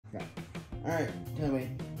Alright, Toby.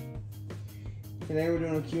 Today we're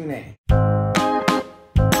doing a Q&A.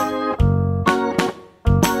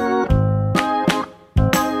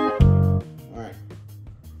 Alright.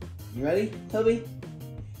 You ready, Toby?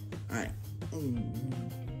 Alright.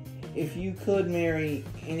 If you could marry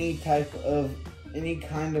any kind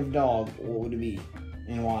of dog, what would it be?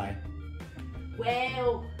 And why?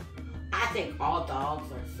 Well, I think all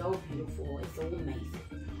dogs are so beautiful, it's so amazing.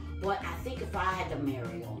 But I think if I had to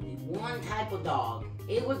marry only one type of dog,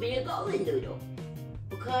 it would be a golden doodle.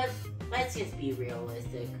 Because, let's just be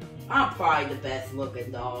realistic, I'm probably the best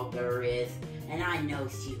looking dog there is, and I know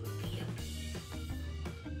she would be a beauty.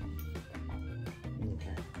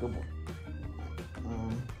 Okay, good boy.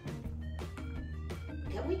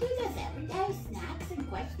 Can we do this every day? Snacks and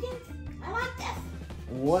questions? I like this.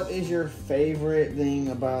 What is your favorite thing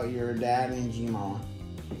about your dad and G-Mama?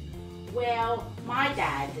 Well, my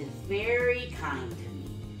dad is very kind to me.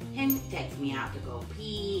 He takes me out to go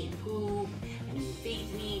pee and poop, and he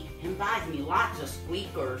feeds me and buys me lots of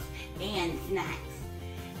squeakers and snacks.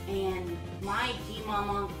 And my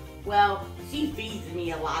G-Mama, well, she feeds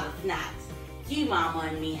me a lot of snacks. G-Mama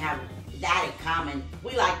and me have that in common.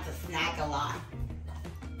 We like to snack a lot.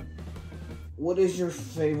 What is your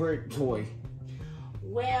favorite toy?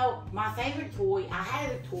 Well, my favorite toy, I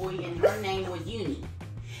had a toy and her name was Uni.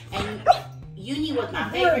 And Uni was my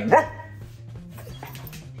favorite.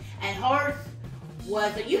 And hers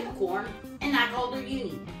was a unicorn, and I called her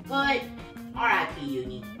Uni. But R.I.P.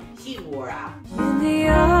 Uni, she wore out. In the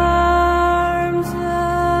arms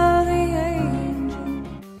of the angel.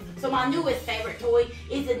 So my newest favorite toy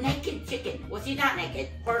is a naked chicken. Well, she's not naked.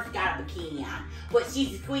 Hers got a bikini on. But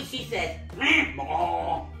she's sweet. She says,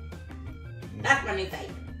 "Meow." That's my new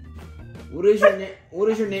favorite. What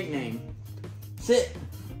is your nickname? Sit.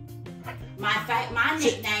 My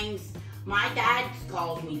nicknames, my dad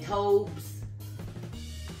calls me Tobes.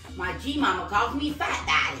 My G-Mama calls me Fat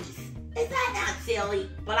Daddies. Is that not silly?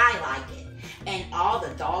 But I like it. And all the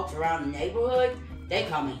dogs around the neighborhood, they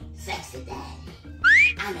call me Sexy Daddy.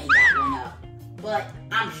 I made that one up, but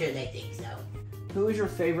I'm sure they think so. Who is your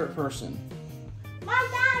favorite person? My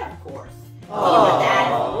dad, of course. Me and my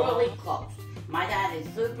dad are really close. My dad is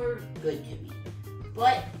super good to me.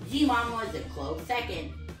 But G-Mama is a close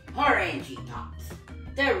second. Her and G-Tops.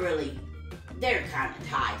 They're kind of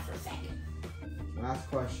tied for second. Last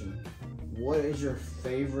question. What is your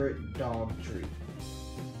favorite dog treat?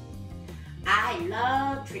 I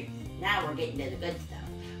love treats. Now we're getting to the good stuff.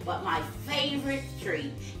 But my favorite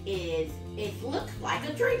treat is, it looks like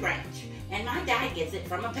a tree branch. And my dad gets it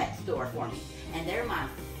from a pet store for me. And they're my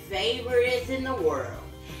favorites in the world.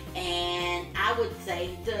 And I would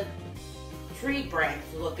say the tree branch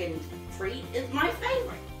looking treat is my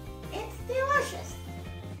favorite. It's delicious.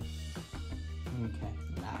 Okay,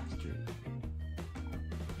 nice treat.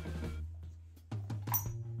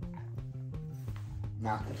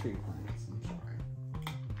 Not the tree plants, I'm sorry.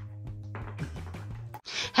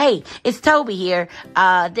 Hey, it's Toby here.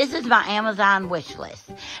 This is my Amazon wish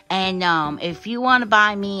list. And if you want to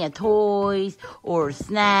buy me a toys or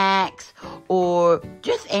snacks or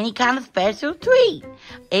just any kind of special treat,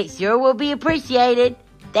 it sure will be appreciated.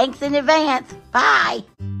 Thanks in advance. Bye.